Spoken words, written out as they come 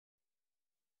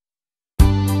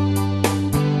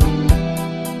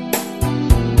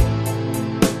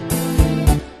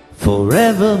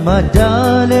forever, my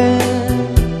darling.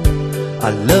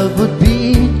 Our love would be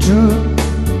true,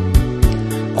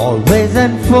 always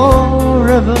and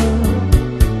forever.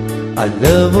 I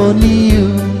love only you.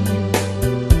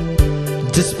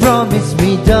 Just promise me,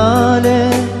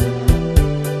 darling,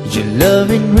 your love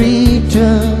in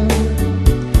return.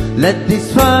 Let this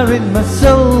fire in my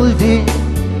soul, dear,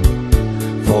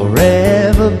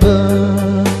 forever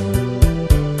burn.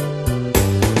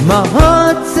 My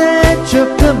heart said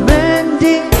you're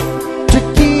commanding to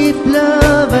keep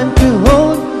love and to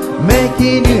hold.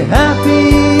 Making you happy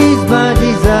is my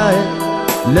desire.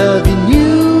 Loving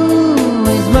you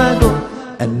is my goal,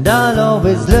 and I'll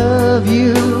always love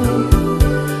you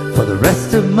for the rest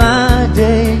of my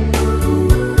day.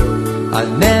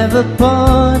 I'll never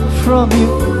part from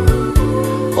you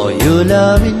or your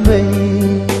loving way.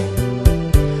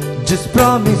 Just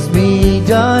promise me,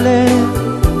 darling,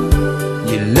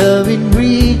 your love in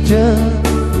return.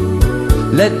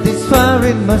 Let this fire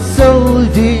in my soul,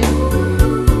 dear,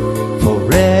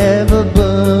 forever burn.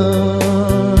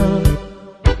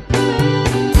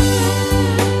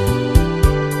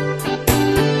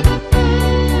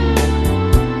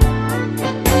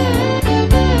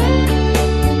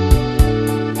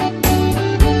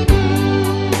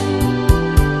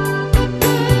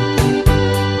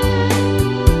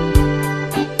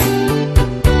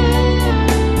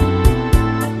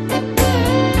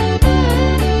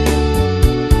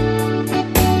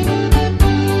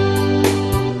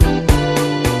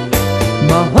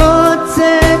 My heart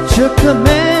said you're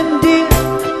commanding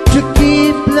to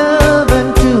keep love and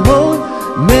to hold.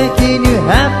 Making you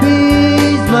happy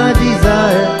is my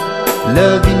desire.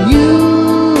 Loving you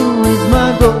is my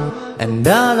goal, and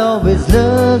I'll always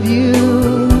love you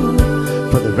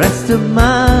for the rest of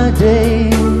my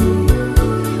day.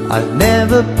 I'll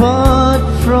never part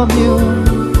from you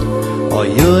or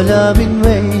your loving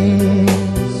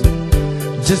ways.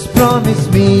 Just promise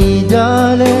me,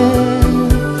 darling,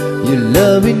 your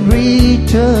love in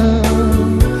return.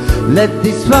 Let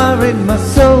this fire in my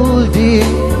soul, dear,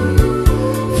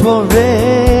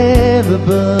 forever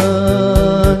burn.